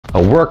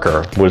A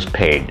worker was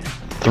paid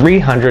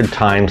 300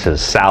 times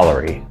his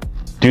salary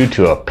due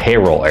to a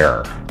payroll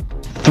error.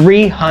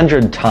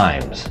 300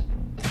 times.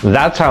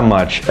 That's how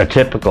much a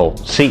typical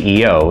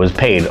CEO is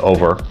paid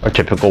over a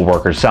typical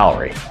worker's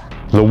salary.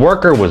 The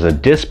worker was a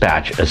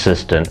dispatch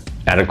assistant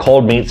at a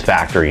cold meats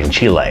factory in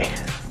Chile.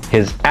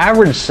 His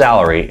average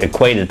salary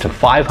equated to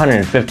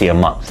 $550 a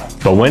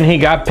month, but when he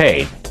got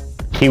paid,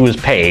 he was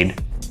paid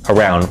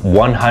around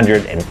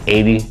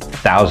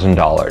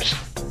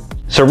 $180,000.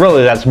 So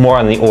really that's more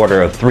on the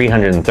order of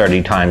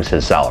 330 times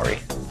his salary.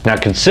 Now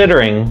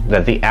considering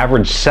that the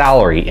average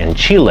salary in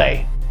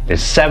Chile is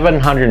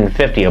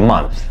 $750 a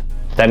month,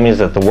 that means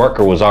that the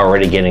worker was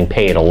already getting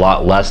paid a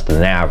lot less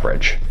than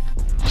average.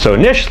 So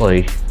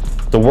initially,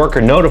 the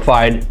worker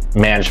notified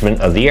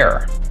management of the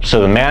error.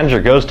 So the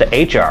manager goes to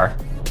HR,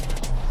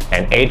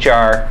 and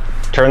HR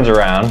turns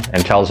around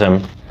and tells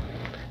him,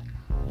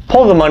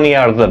 pull the money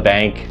out of the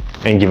bank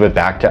and give it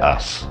back to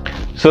us.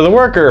 So the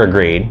worker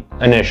agreed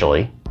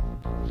initially.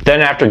 Then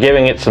after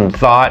giving it some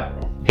thought,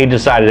 he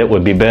decided it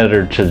would be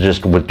better to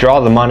just withdraw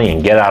the money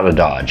and get out of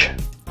Dodge.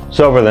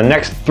 So over the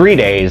next 3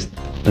 days,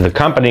 the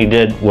company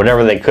did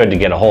whatever they could to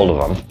get a hold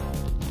of him,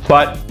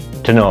 but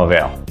to no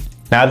avail.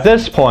 Now at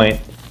this point,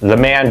 the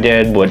man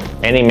did what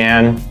any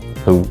man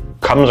who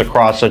comes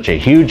across such a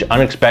huge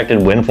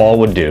unexpected windfall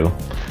would do: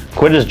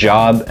 quit his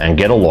job and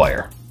get a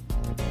lawyer.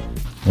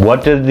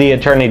 What did the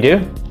attorney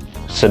do?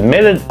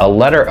 Submitted a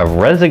letter of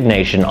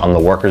resignation on the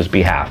worker's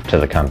behalf to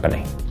the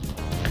company.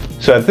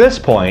 So at this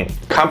point,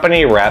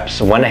 company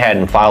reps went ahead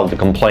and filed a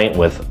complaint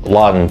with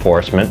law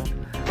enforcement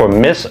for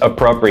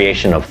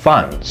misappropriation of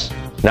funds.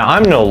 Now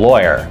I'm no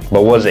lawyer,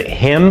 but was it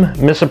him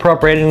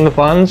misappropriating the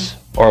funds,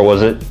 or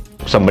was it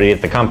somebody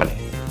at the company?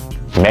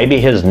 Maybe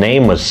his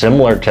name was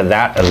similar to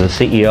that of the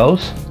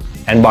CEO's,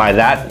 and by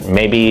that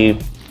maybe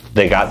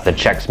they got the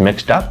checks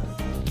mixed up?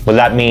 Would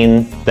that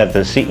mean that the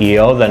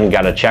CEO then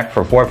got a check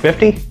for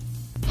 $450?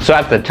 So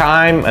at the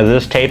time of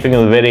this taping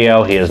of the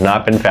video, he has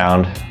not been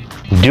found.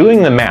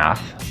 Doing the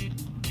math,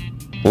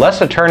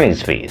 less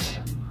attorney's fees,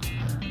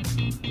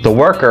 the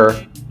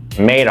worker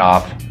made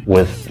off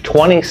with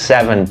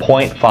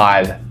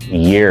 27.5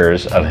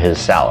 years of his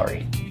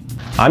salary.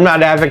 I'm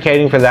not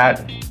advocating for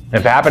that.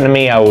 If it happened to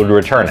me, I would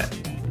return it.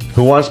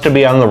 Who wants to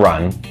be on the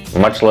run,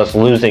 much less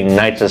losing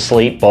nights of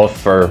sleep, both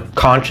for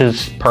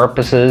conscious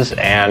purposes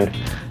and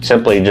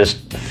simply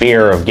just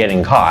fear of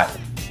getting caught?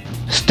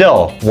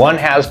 Still, one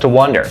has to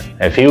wonder,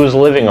 if he was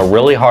living a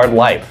really hard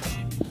life,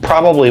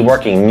 probably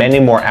working many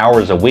more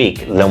hours a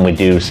week than we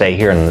do, say,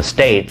 here in the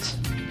States,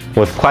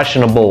 with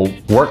questionable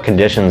work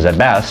conditions at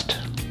best,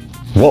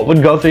 what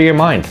would go through your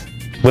mind?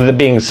 With it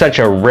being such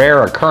a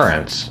rare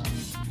occurrence,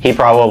 he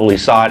probably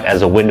saw it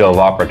as a window of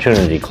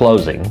opportunity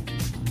closing.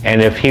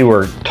 And if he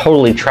were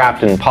totally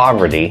trapped in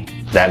poverty,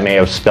 that may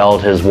have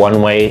spelled his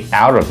one way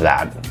out of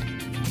that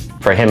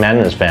for him and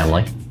his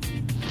family.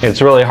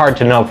 It's really hard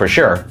to know for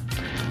sure,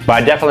 but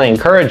I definitely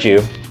encourage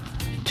you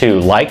to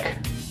like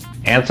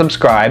and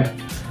subscribe,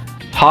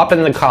 hop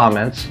in the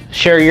comments,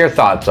 share your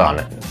thoughts on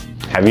it.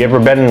 Have you ever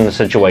been in a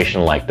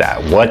situation like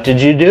that? What did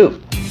you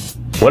do?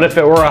 What if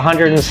it were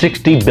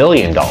 $160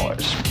 billion?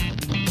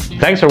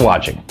 Thanks for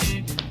watching.